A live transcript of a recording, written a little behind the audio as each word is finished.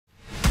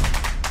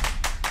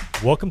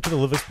Welcome to the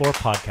Live Explore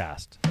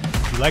podcast.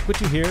 If you like what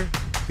you hear,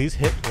 please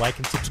hit like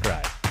and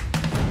subscribe.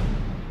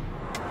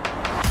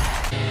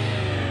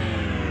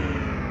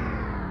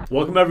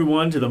 Welcome,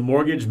 everyone, to the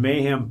Mortgage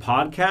Mayhem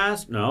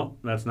podcast. No,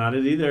 that's not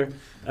it either.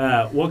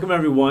 Welcome,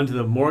 everyone, to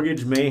the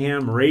Mortgage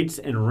Mayhem Rates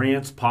and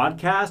Rants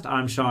podcast.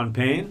 I'm Sean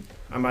Payne.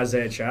 I'm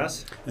Isaiah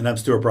Chass. And I'm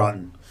Stuart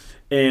Broughton.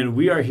 And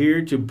we are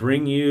here to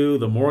bring you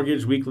the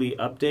Mortgage Weekly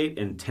Update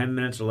in 10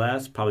 minutes or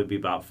less, probably be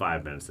about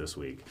 5 minutes this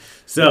week.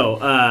 So,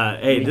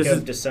 week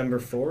of December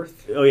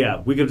 4th. Oh,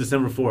 yeah, week of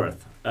December 4th.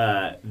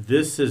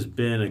 This has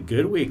been a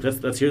good week.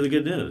 Let's hear the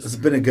good news. It's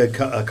been a good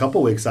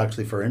couple weeks,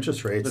 actually, for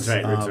interest rates.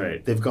 That's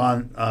right. They've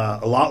gone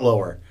a lot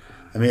lower.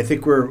 I mean, I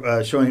think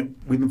we're showing,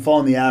 we've been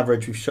following the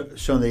average. We've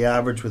shown the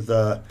average with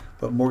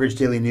what Mortgage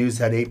Daily News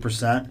had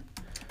 8%.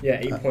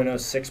 Yeah,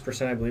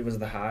 8.06%, I believe, was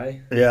the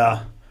high.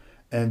 Yeah.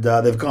 And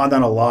they've gone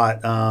down a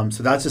lot.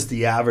 So that's just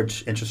the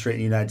average interest rate in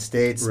the United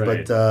States.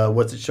 Right. But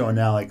what's it showing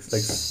now? Like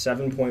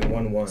 7.11.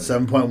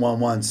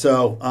 7.11.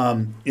 So,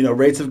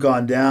 rates have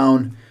gone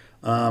down.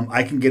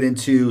 I can get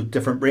into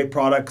different rate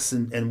products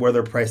and where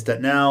they're priced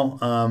at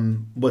now.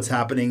 What's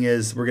happening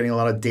is we're getting a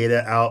lot of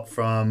data out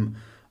from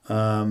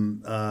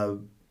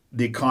the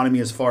economy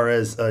as far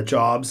as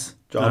jobs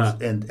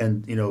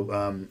and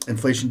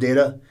inflation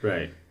data.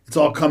 Right. It's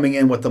all coming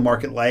in what the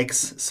market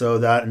likes, so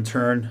that in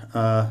turn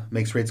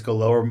makes rates go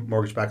lower,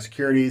 mortgage-backed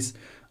securities,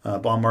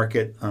 bond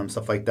market,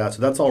 stuff like that.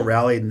 So that's all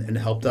rallied and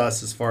helped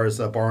us as far as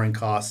borrowing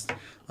costs.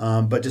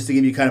 But just to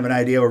give you kind of an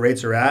idea where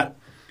rates are at,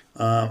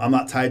 I'm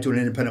not tied to an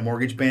independent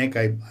mortgage bank.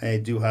 I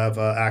do have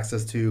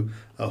access to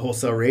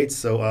wholesale rates,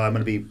 so I'm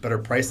going to be better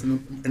priced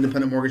than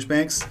independent mortgage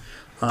banks.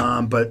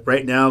 But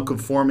right now,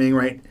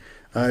 conforming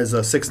is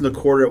a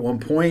 6.25 at one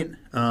point,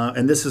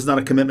 and this is not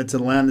a commitment to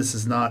the land. This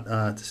is not.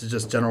 This is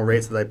just general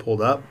rates that I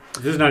pulled up.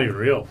 This is not even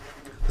real.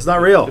 It's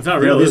not real. It's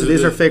not real.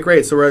 These are fake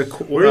rates. So we're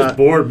just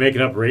bored making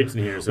up rates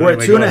in here. So we're at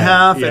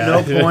 2.5 at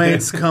no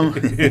points.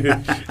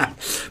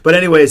 But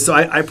anyway, so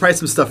I priced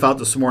some stuff out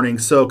this morning.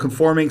 So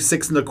conforming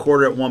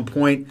 6.25 at one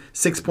point,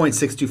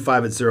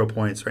 6.625 at 0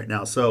 points right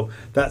now. So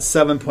that's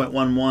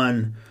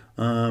 7.11.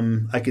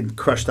 I can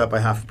crush that by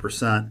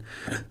 0.5%.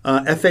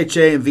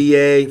 FHA and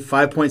VA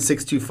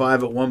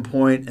 5.625 at one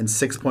point and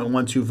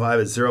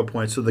 6.125 at 0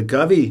 points. So the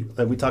Govy,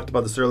 like we talked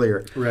about this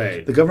earlier,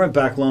 right? The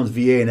government-backed loans,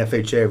 VA and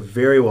FHA, are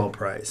very well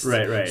priced.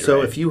 Right.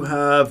 So if you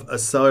have a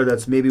seller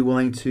that's maybe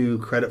willing to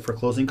credit for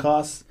closing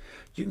costs,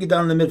 you can get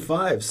down in the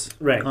mid-fives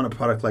on a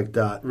product like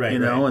that.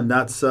 And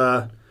that's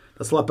a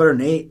lot better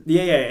than 8.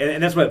 Yeah,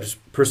 and that's what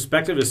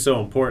perspective is so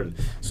important.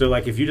 So,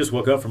 like, if you just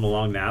woke up from a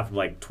long nap from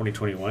like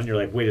 2021, you're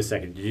like, wait a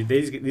second, did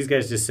these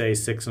guys just say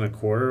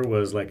 6.25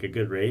 was like a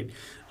good rate?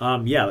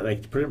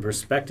 Like to put it in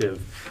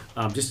perspective,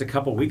 just a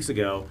couple weeks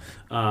ago,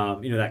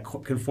 that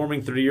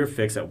conforming 30-year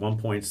fix at one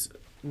point,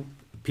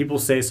 people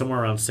say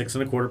somewhere around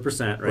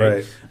 6.25%,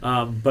 right?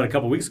 But a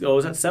couple weeks ago, it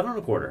was at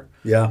 7.25.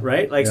 Yeah.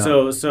 Right. Like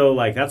so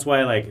like that's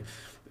why like.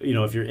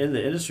 If you're in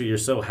the industry, you're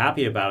so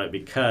happy about it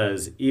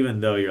because even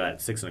though you're at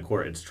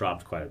 6.25, it's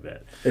dropped quite a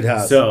bit. It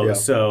has.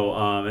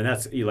 And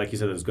that's like you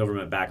said, those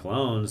government-backed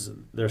loans,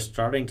 they're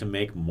starting to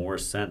make more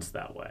sense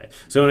that way.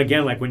 So and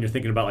again, like when you're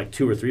thinking about like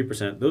 2 or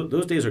 3%,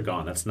 those days are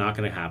gone. That's not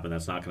going to happen.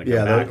 That's not going to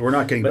come back. We're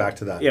not getting back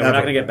to that. Yeah, we're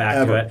not going to get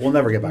back to it. We'll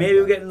never get back. Maybe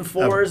we'll get in the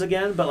 4s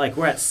again, but like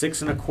we're at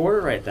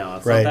 6.25 right now.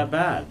 It's not that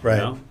bad.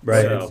 Right.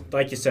 Right. So,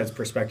 like you said, it's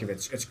perspective.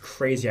 It's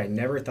crazy. I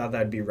never thought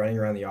that I'd be running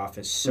around the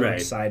office so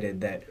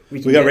excited that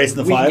we got rates in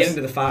the 5s. We can get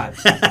into the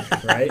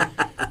 5s. Right,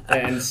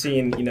 and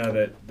seeing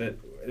the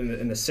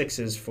in the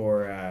 6s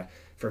for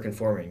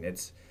conforming,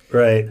 it's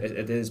right.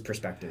 It is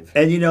perspective.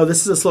 And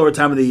this is a slower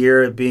time of the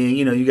year. Being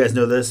you guys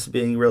know this,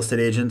 being real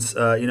estate agents,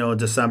 in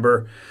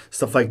December,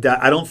 stuff like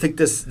that. I don't think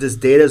this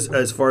data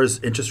as far as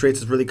interest rates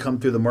has really come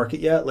through the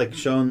market yet, like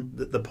shown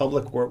the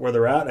public where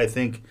they're at. I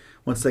think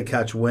once they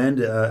catch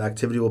wind,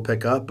 activity will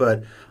pick up.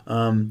 But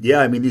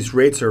these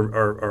rates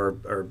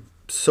are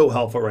so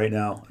helpful right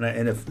now,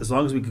 and if as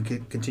long as we can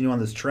continue on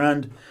this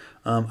trend.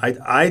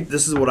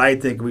 This is what I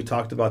think. We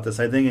talked about this.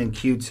 I think in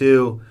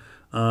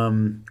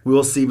Q2, we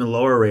will see even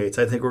lower rates.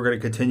 I think we're going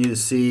to continue to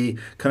see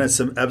kind of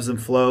some ebbs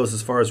and flows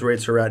as far as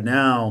rates are at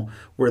now,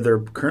 where they're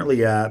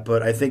currently at.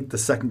 But I think the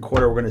second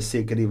quarter we're going to see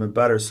it get even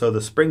better. So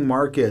the spring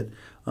market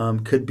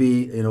could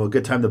be a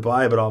good time to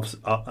buy, but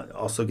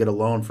also get a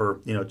loan for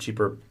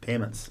cheaper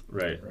payments.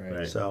 Right.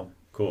 So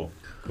cool.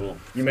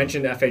 You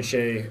mentioned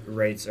FHA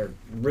rates are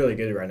really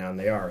good right now, and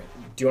they are.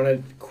 Do you want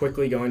to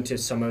quickly go into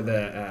some of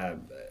the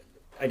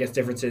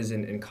differences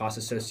in costs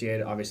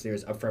associated? Obviously,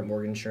 there's upfront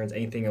mortgage insurance,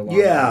 anything along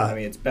that. I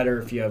mean, it's better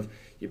if you have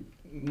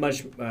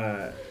much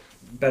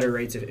better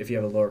rates if you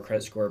have a lower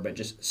credit score, but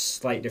just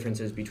slight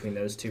differences between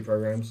those two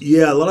programs.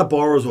 Yeah, a lot of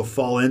borrowers will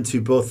fall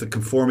into both the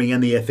conforming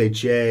and the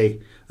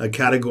FHA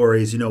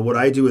categories. What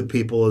I do with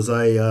people is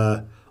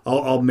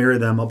I'll mirror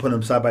them. I'll put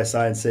them side by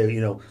side and say,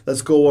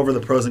 let's go over the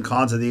pros and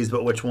cons of these,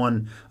 but which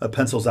one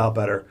pencils out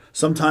better.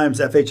 Sometimes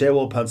FHA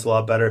will pencil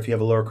out better if you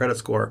have a lower credit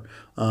score.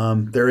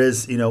 There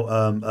is,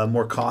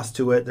 more cost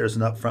to it. There's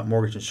an upfront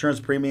mortgage insurance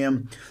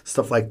premium,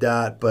 stuff like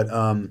that. But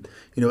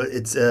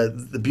it's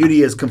the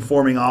beauty is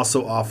Conforming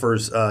also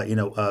offers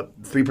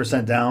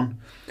 3% down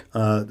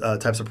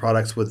types of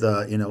products with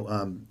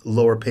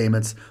lower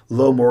payments,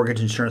 low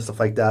mortgage insurance, stuff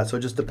like that. So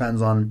it just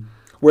depends on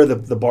where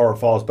the borrower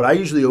falls. But I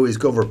usually always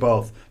go over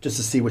both just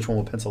to see which one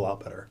will pencil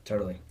out better.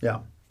 Totally. Yeah.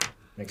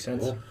 Makes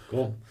sense.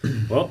 Cool.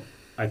 Well,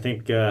 I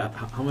think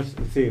how much?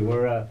 Let's see.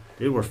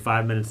 We're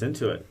 5 minutes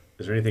into it.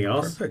 Is there anything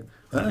else? Perfect.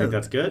 I think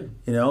that's good.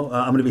 I'm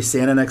going to be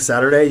Santa next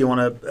Saturday. You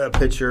want to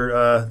pitch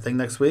your thing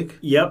next week?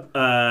 Yep.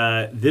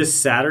 This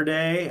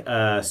Saturday,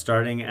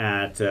 starting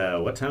at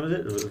what time is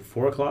it? Was it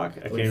 4 o'clock?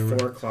 I can't remember.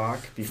 4 o'clock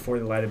before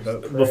the lighted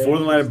boat parade. Before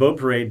the lighted boat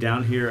parade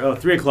down here. Oh,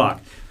 3 o'clock.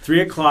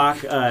 3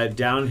 o'clock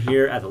down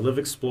here at the Live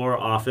Explorer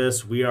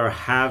office. We are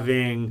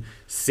having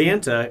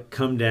Santa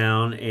come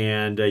down,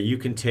 and you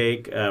can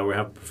take, we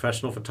have a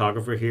professional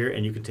photographer here,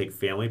 and you can take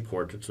family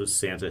portraits with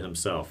Santa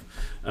himself.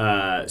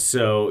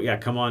 So,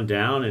 come on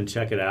down and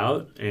check it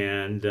out.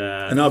 And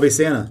I'll be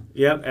Santa.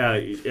 Yep.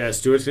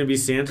 Stuart's going to be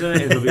Santa,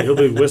 and he'll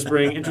be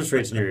whispering interest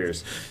rates in your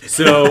ears.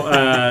 So,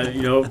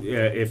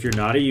 if you're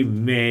naughty, you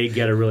may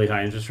get a really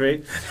high interest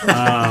rate.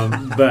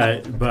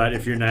 But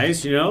if you're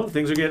nice,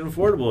 things are getting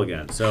affordable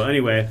again. So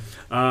anyway,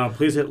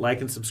 please hit like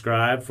and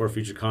subscribe for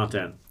future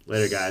content.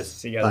 Later, guys.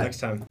 See you guys next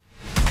time.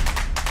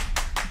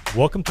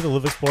 Welcome to the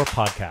Live Explorer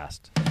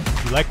podcast.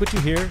 If you like what you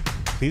hear,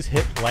 please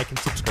hit like and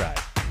subscribe.